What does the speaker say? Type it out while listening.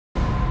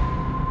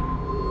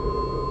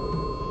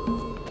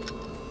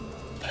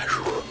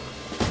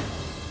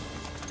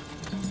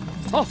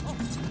好，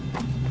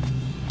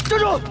站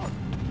住！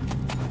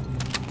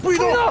不许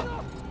动！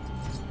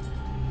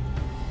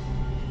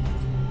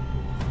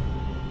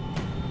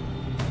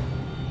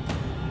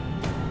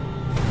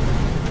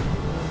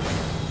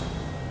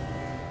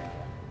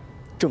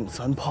正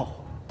三炮，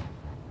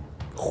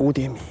蝴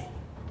蝶米，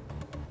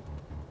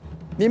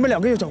你们两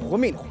个要想活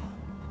命的话，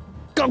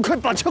赶快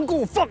把枪给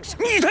我放下！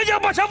你才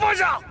想把枪放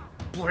下，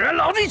不然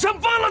老子一枪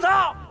放了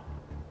他！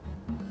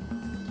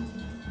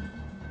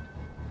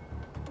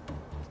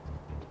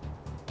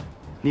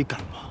你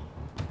敢吗？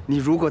你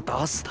如果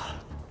打死他，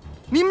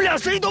你们俩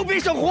谁都别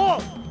想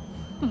活！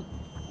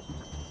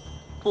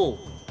不，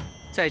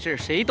在这儿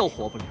谁都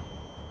活不了。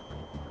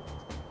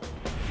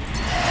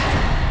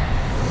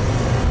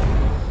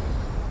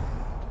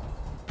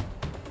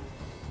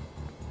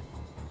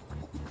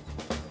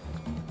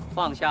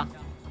 放下！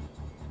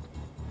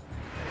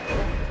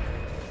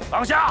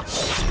放下！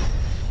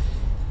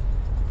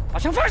把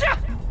枪放下！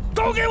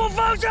都给我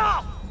放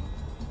下！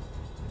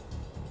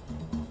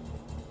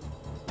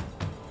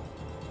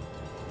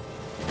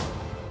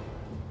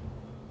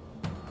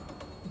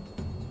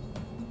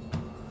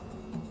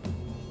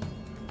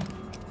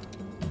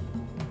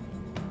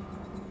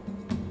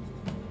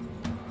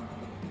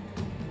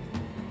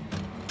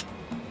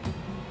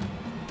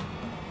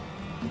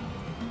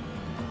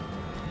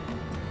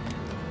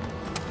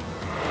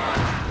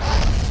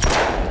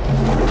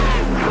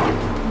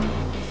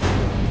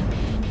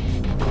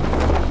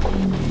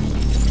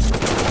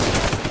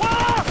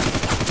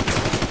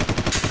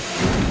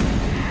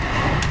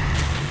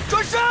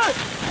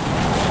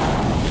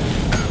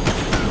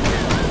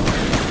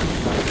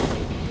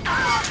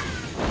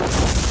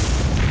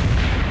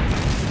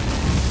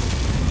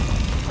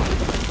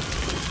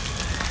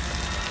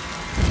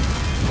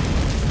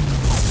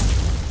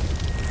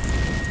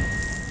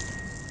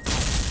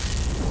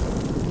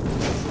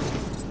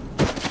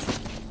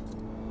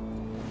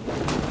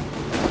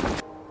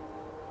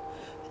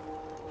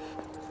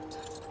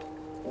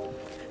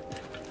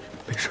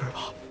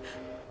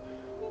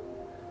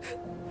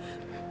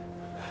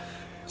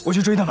我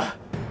去追他们，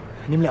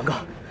你们两个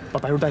把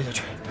白肉带下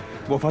去，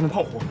我发的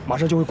炮火马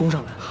上就会攻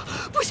上来。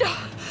不行，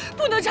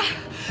不能炸，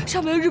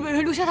上面有日本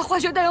人留下的化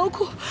学弹药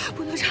库，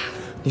不能炸。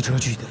你知道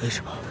具体的位置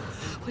吗？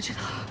我知道，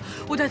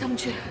我带他们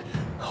去。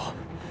好，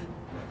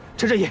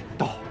陈振义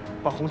到，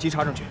把红旗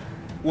插上去。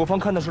我方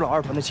看的是老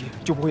二团的旗，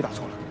就不会打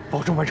错了，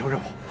保证完成任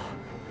务。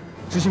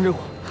执行任务。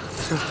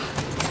是。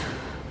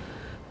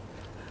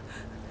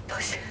多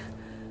谢。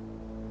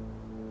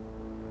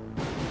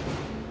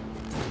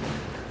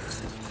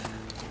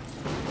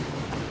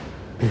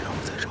 别让我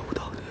再找不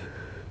到你！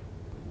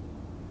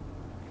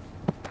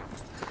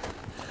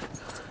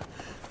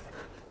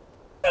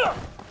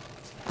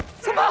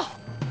三宝，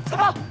三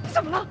宝，你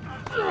怎么了？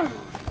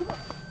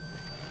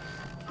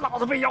老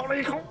子被咬了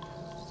一口。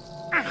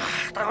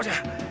大小姐，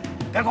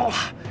别管我了，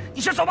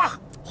你先走吧。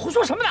胡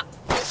说什么呢？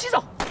一起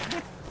走！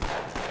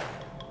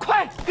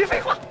快，别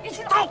废话，一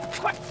起走，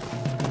快！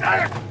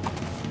哎。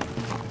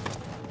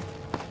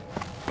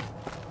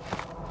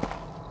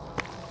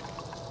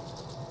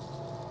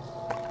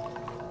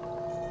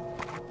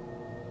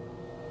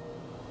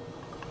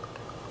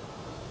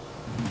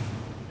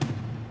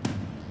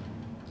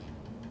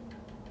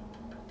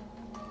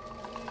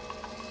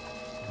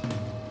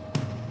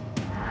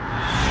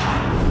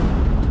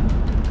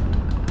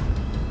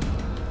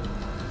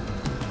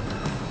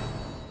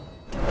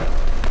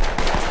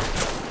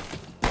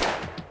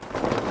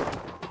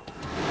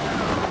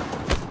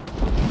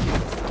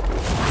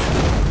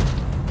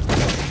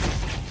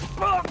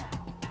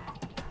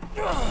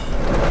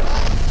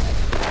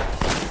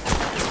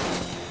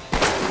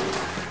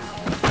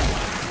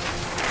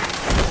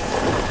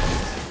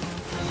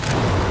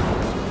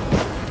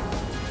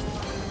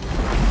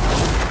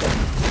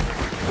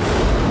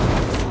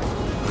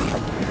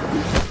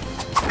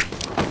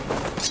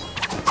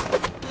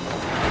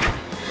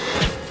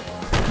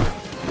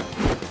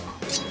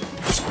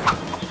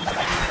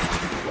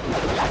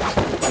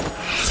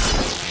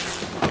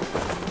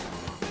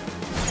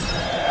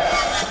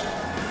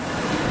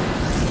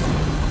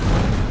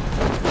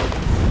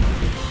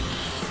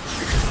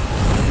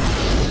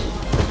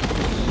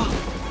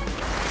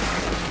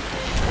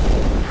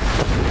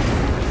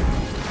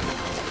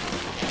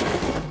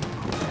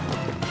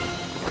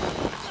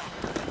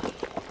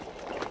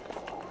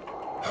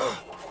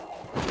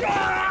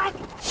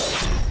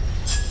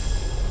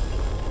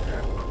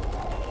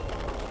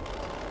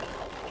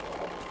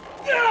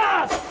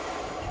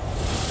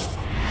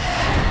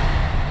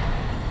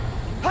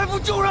 还不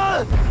救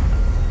人！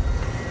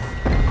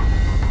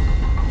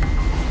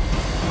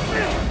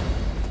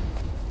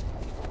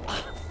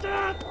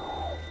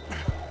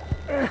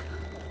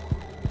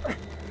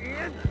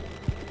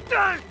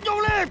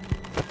用力！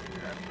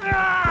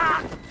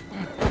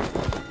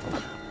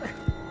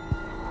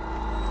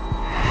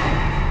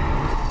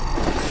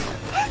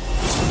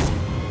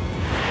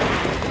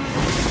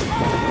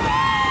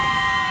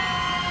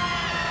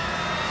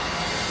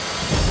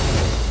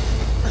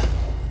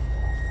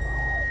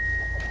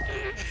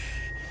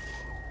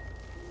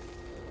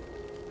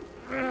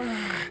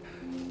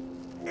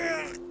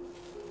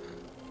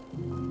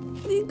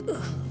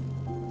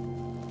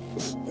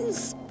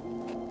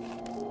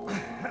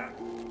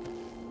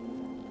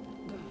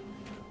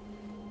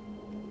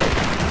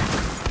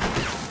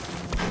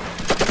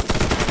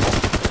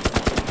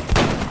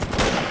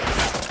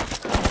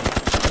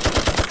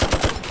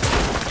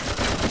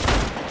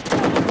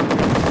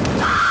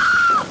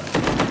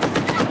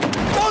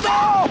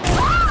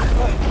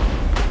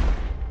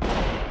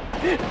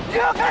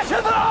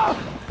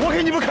我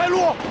给你们开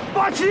路，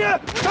把旗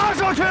插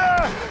上去！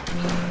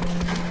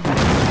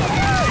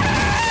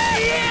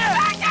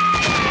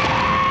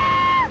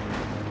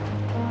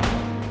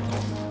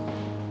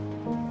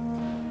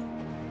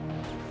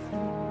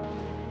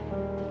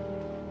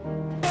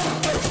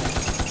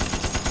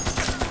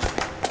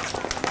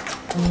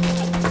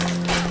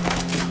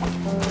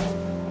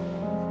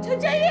陈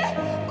振宇，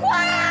快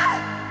啊！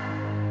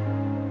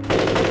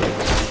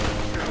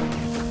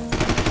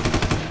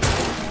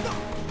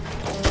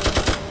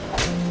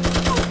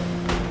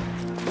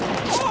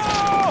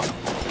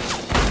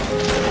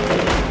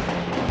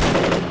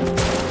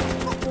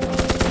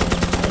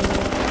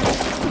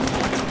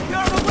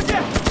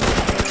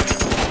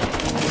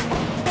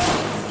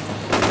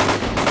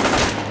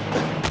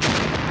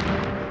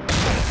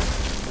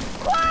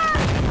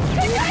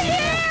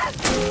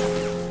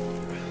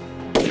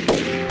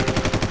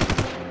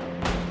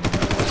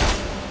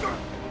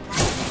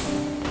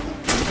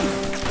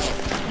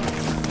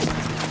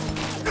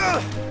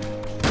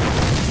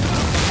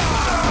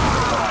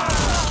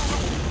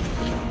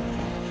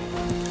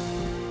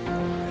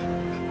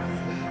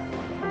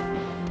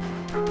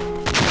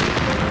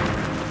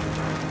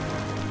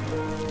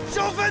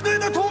 小分队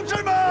的同志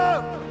们，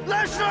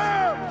来世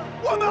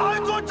我们还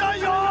做战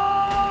友！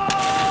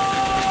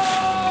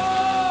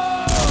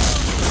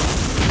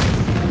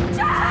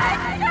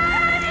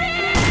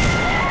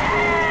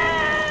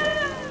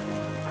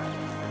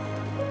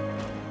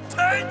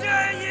陈振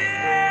宇，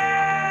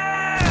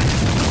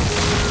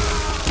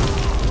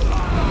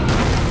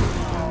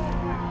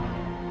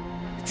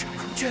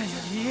陈振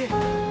宇。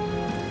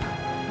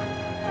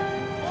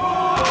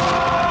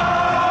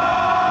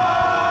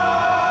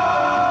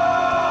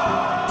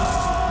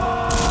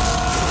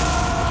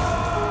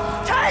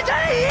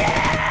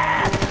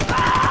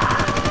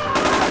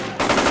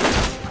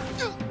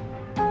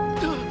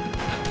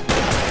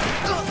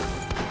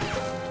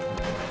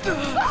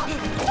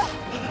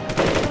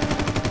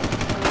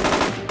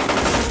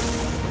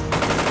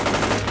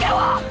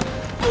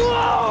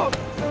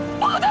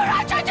 不能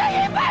让陈振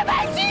宇白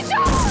白牺牲！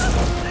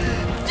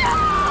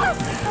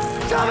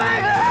小美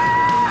人，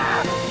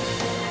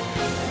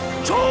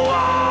冲啊！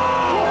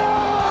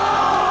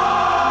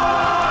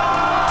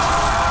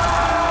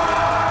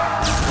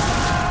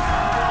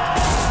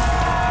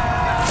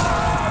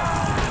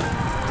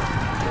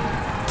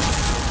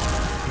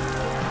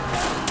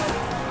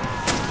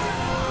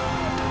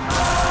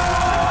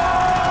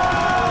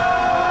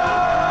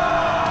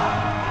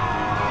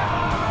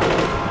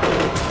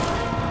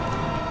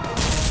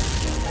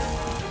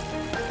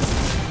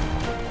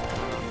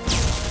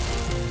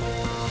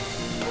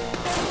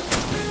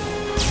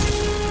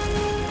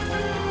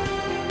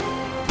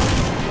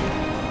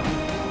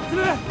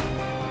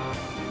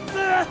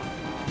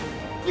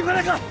 你快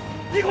来看！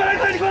你快来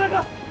看！你快来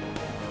看！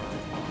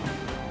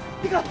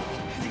你看，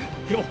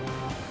给我！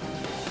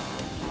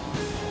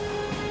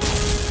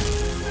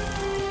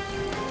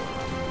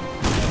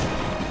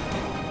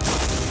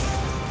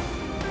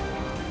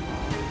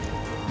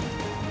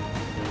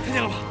看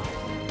见了吗？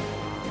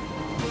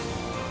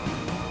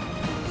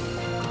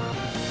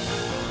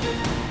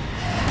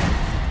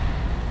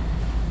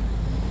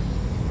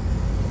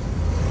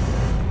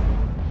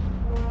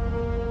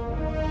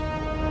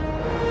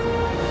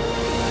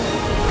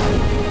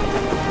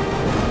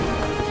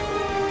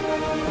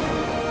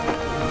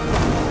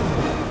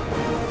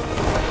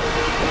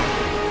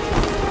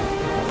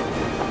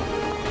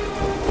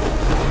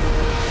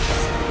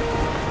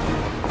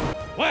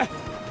喂，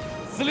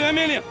司令员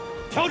命令，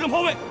调整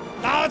炮位，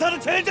打他的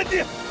前沿阵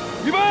地，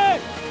预备！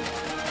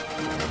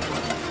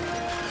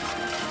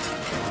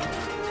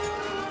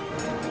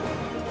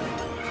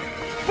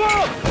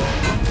放！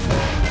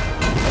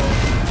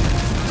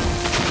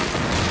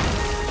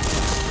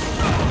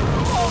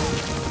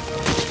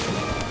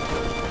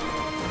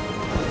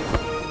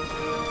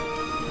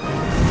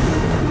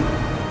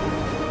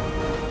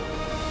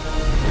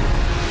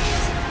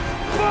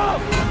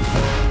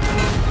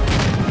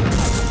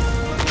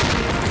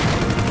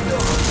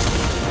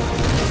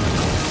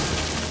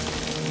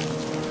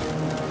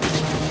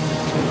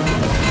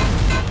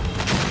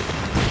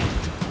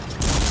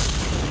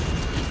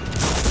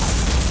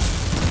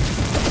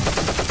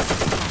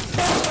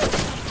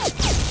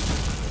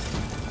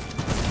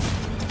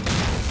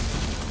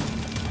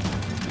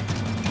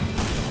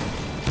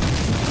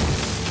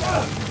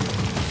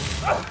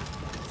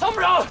参谋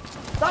长，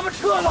咱们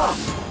撤了。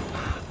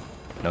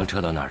能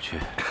撤到哪儿去？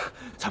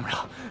参谋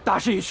长，大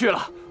势已去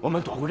了，我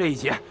们躲过这一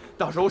劫，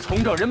到时候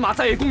重整人马，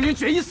再与共军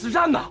决一死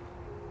战呢。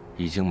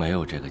已经没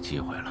有这个机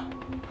会了。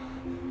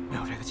没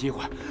有这个机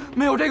会，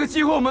没有这个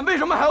机会，我们为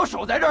什么还要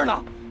守在这儿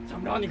呢？参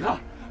谋长，你看，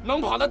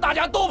能跑的大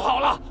家都跑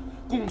了，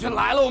共军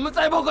来了，我们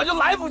再跑可就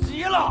来不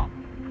及了。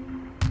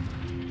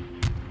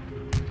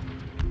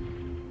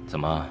怎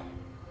么？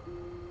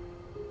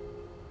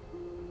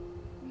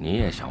你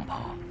也想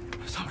跑？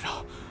参谋长，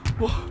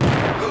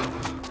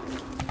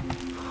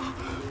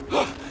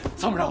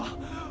参谋长，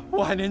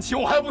我还年轻，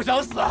我还不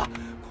想死，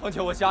况且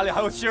我家里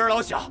还有妻儿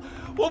老小，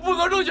我不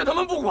能扔下他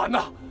们不管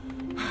呐。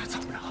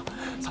参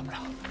谋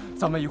长，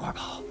咱们一块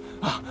跑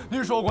啊！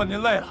您说过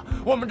您累了，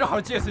我们正好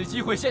借此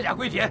机会卸甲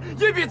归田，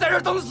也比在这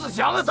等死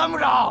强啊，参谋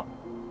长。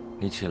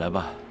你起来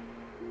吧。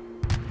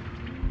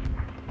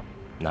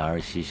男儿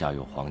膝下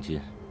有黄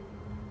金，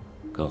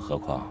更何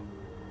况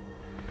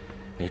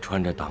你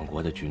穿着党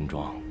国的军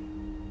装。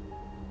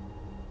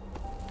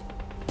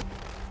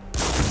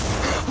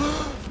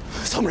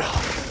参谋长，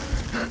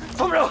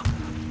参谋长，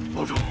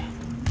保重，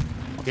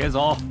别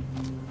走。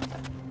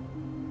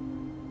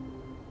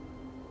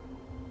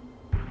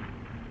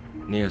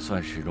你也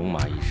算是戎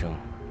马一生，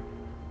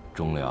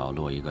终了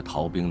落一个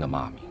逃兵的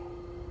骂名，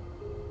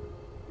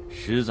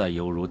实在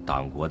犹如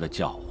党国的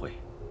教诲。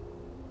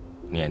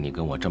念你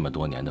跟我这么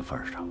多年的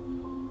份上，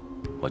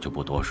我就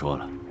不多说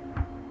了，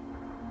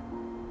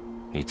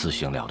你自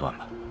行了断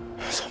吧。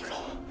参谋长，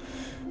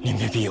您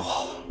别逼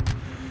我。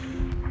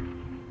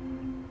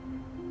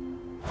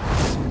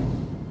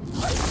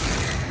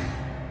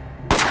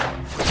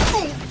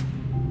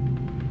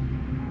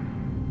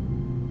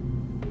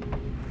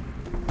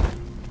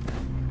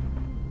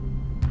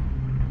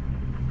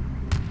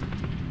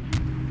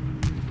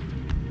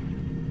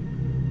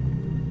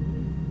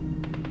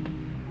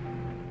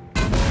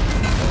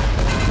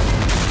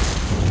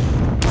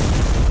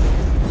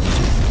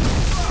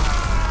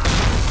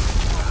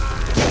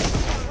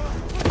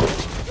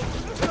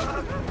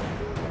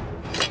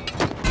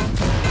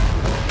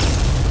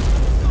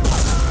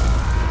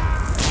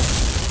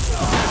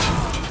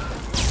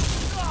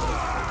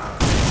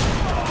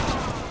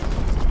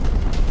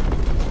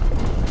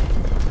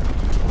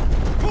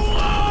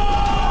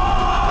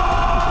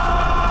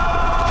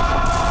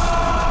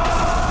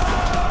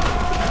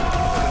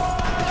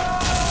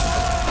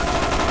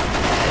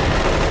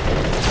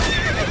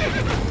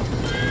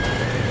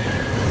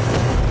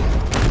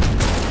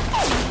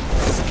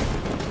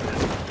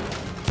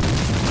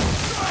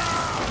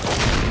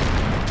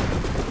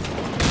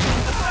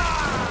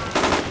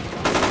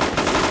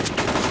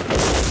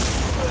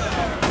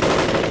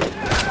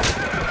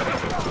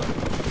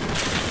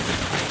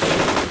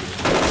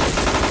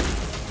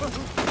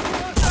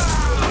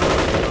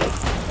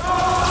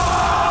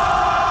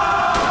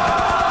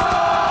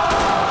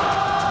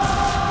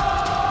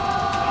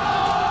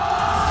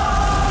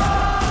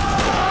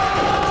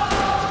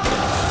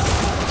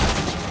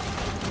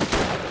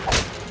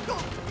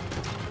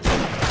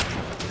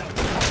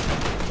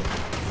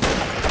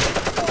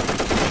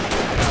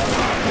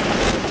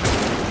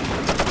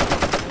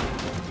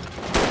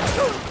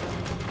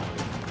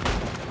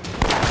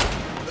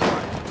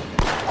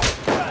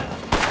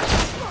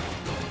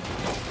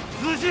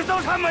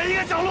每一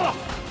个角落，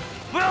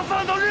不要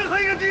放走任何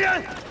一个敌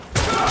人，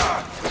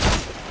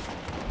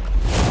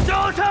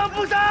交枪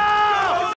不杀。